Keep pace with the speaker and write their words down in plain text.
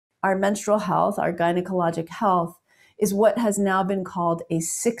our menstrual health, our gynecologic health, is what has now been called a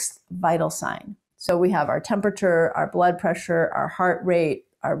sixth vital sign. So we have our temperature, our blood pressure, our heart rate,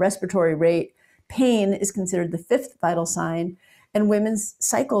 our respiratory rate. Pain is considered the fifth vital sign, and women's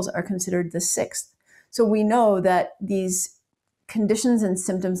cycles are considered the sixth. So we know that these conditions and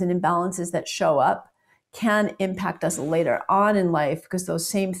symptoms and imbalances that show up can impact us later on in life, because those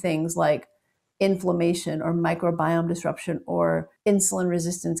same things like inflammation or microbiome disruption or insulin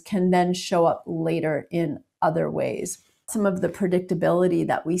resistance can then show up later in other ways. Some of the predictability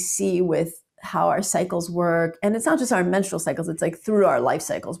that we see with how our cycles work, and it's not just our menstrual cycles, it's like through our life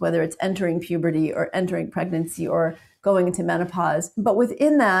cycles, whether it's entering puberty or entering pregnancy or going into menopause. But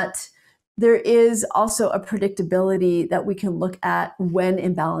within that, there is also a predictability that we can look at when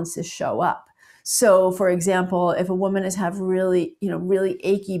imbalances show up. So for example, if a woman is have really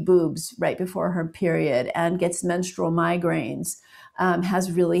achy boobs right before her period and gets menstrual migraines,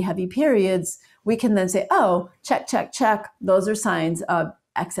 has really heavy periods, we can then say, oh, check, check, check. Those are signs of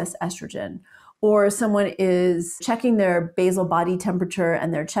excess estrogen. Or someone is checking their basal body temperature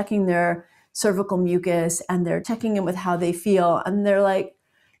and they're checking their cervical mucus and they're checking in with how they feel. And they're like,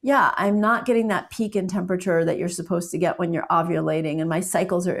 yeah, I'm not getting that peak in temperature that you're supposed to get when you're ovulating, and my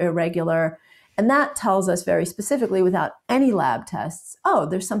cycles are irregular. And that tells us very specifically, without any lab tests, oh,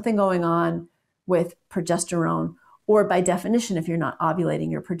 there's something going on with progesterone. Or by definition, if you're not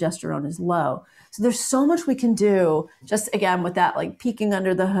ovulating, your progesterone is low. So there's so much we can do just, again, with that, like peeking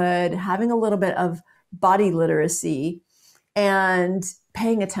under the hood, having a little bit of body literacy and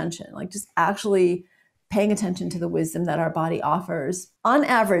paying attention, like just actually paying attention to the wisdom that our body offers. On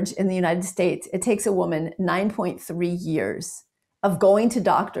average, in the United States, it takes a woman 9.3 years of going to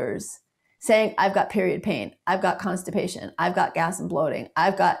doctors saying, I've got period pain, I've got constipation, I've got gas and bloating,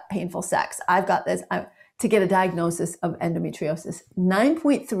 I've got painful sex, I've got this, to get a diagnosis of endometriosis.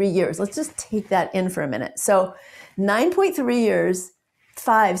 9.3 years. Let's just take that in for a minute. So 9.3 years,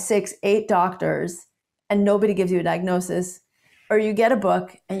 5, 6, 8 doctors, and nobody gives you a diagnosis. Or you get a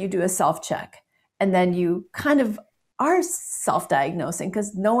book and you do a self-check, and then you kind of are self-diagnosing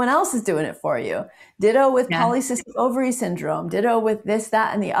because no one else is doing it for you. Ditto with polycystic ovary syndrome. Ditto with this,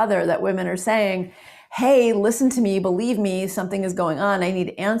 that, and the other that women are saying, hey, listen to me, believe me, something is going on, I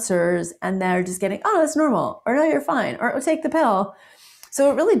need answers. And they're just getting, oh, that's normal, or no, you're fine, or take the pill.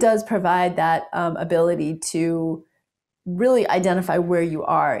 So it really does provide that ability to really identify where you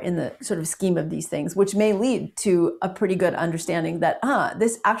are in the sort of scheme of these things, which may lead to a pretty good understanding that,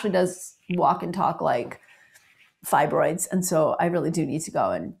 this actually does walk and talk like fibroids. And so I really do need to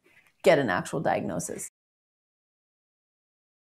go and get an actual diagnosis.